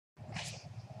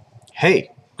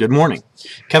Hey, good morning.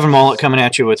 Kevin Mullet coming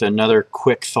at you with another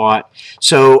quick thought.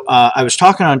 So I was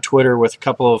talking on Twitter with a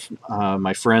couple of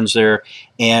my friends there,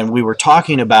 and we were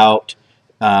talking about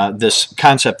this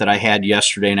concept that I had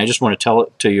yesterday, and I just want to tell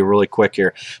it to you really quick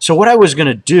here. So what I was going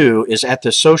to do is at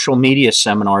the social media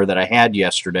seminar that I had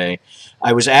yesterday,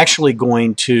 I was actually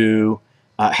going to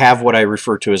have what I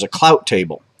refer to as a Clout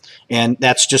table. And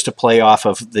that's just a play off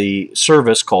of the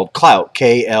service called Clout,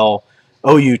 Klout.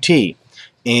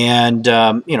 And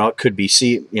it could be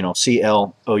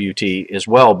Clout as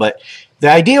well. But the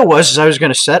idea was I was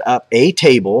going to set up a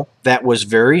table that was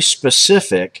very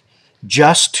specific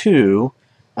just to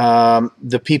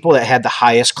the people that had the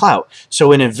highest clout.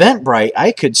 So in Eventbrite,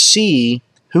 I could see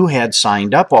who had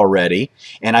signed up already,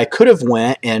 and I could have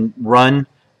went and run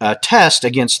a test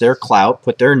against their clout,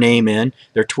 put their name in,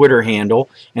 their Twitter handle,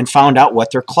 and found out what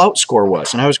their clout score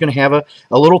was. And I was going to have a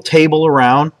little table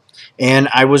around, and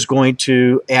I was going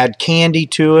to add candy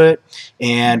to it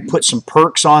and put some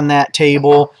perks on that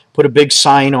table, put a big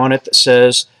sign on it that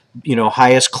says,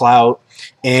 highest clout,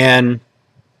 and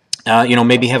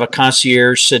maybe have a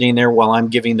concierge sitting there while I'm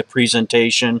giving the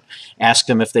presentation, ask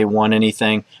them if they want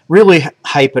anything, really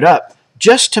hype it up,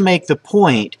 just to make the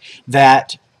point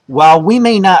that while we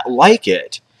may not like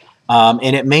it,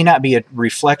 and it may not be a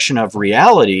reflection of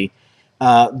reality,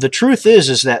 the truth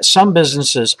is that some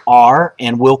businesses are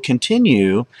and will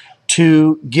continue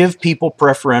to give people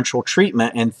preferential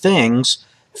treatment and things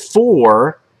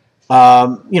for,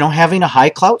 having a high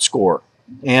clout score.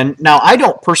 And now I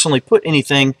don't personally put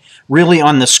anything really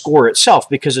on the score itself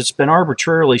because it's been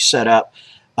arbitrarily set up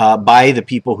by the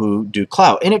people who do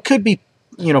clout. And it could be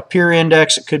Peer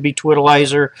Index, it could be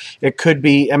Twitalizer, it could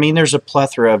be, there's a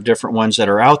plethora of different ones that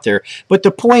are out there. But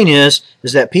the point is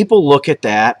that people look at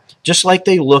that just like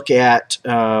they look at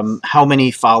how many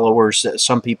followers that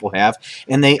some people have,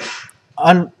 and they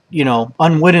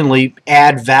unwittingly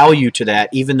add value to that,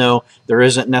 even though there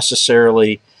isn't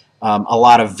necessarily a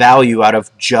lot of value out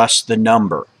of just the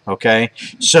number. Okay,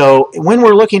 so when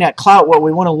we're looking at clout, what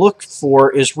we want to look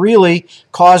for is really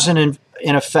cause and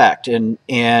effect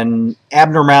and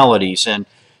abnormalities. And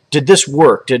did this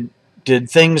work?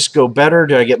 Did things go better?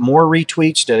 Did I get more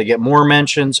retweets? Did I get more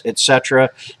mentions,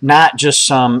 etc.? Not just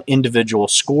some individual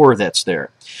score that's there.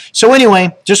 So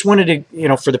anyway, just wanted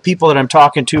to, for the people that I'm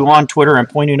talking to on Twitter, I'm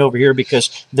pointing over here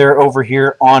because they're over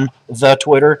here on the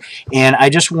Twitter, and I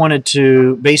just wanted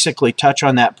to basically touch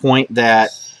on that point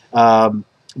that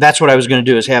that's what I was going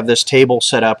to do, is have this table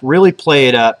set up, really play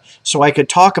it up, so I could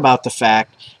talk about the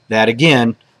fact that,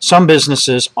 again, some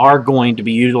businesses are going to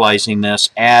be utilizing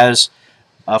this as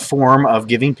a form of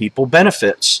giving people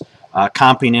benefits,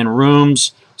 comping in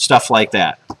rooms, stuff like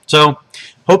that. So,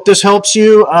 hope this helps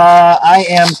you. I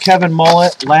am Kevin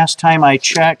Mullet. Last time I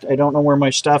checked, I don't know where my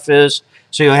stuff is,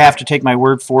 so you'll have to take my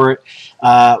word for it.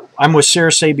 I'm with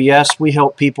cirrusabs. We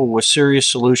help people with serious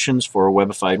solutions for a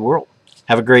webified world.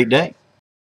 Have a great day.